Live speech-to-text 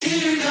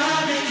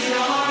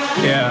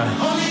Yeah,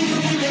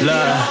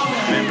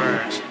 love. Minty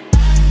Burns.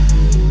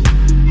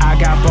 I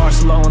got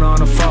Barcelona on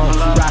the phone,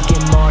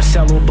 rockin'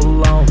 Marcelo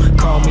Balone.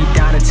 Call me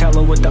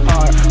Donatello with the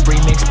art,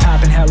 remix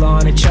poppin' hella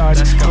on the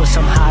charts. Put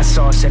some hot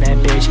sauce in that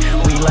bitch,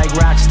 we like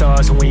rock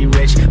stars when we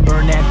rich.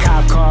 Burn that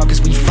cop car cause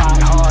we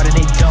fought hard and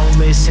they don't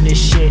listen to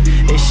shit.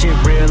 This shit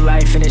real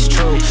life and it's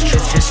true.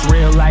 If it's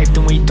real life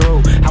then we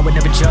through. I would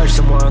never judge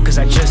someone cause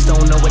I just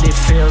don't know what it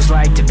feels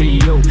like to be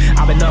you.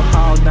 I've been up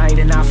all night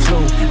and I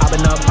flew, I've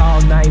been up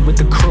all night with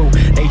the crew.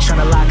 They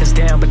tryna lock us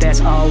down but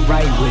that's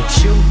alright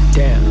with you,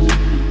 damn.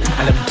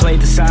 I never played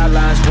the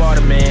sidelines,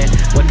 waterman.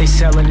 What they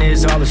sellin'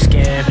 is all a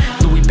scam.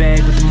 Louis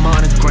bag with the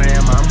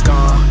monogram, I'm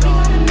gone.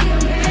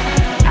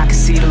 I can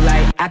see the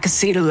light, I can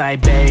see the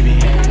light, baby.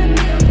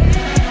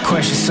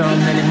 Question something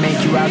that'll make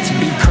you out to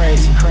be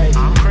crazy.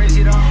 I'm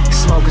crazy though.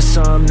 Smoking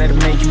something that'll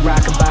make you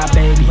rockabye,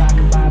 baby.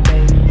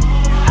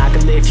 I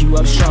can lift you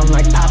up strong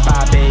like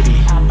Popeye, baby.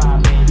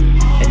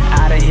 And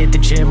I done hit the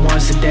gym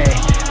once a day.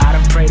 I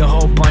done prayed a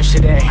whole bunch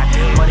today.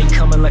 Money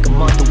coming like a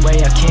month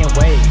away, I can't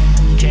wait.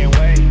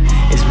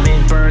 Is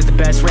Minty Burns the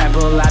best rapper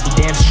alive?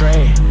 You damn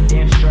straight.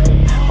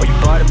 Or you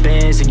bought a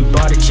Benz and you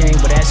bought a chain,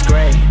 but that's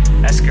great.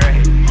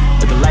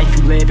 But the life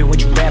you live and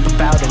what you rap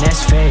about, and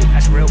that's fake.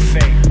 That's real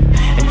fake.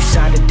 And you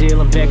signed a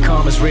deal and bet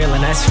karma's real,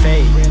 and that's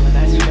fake.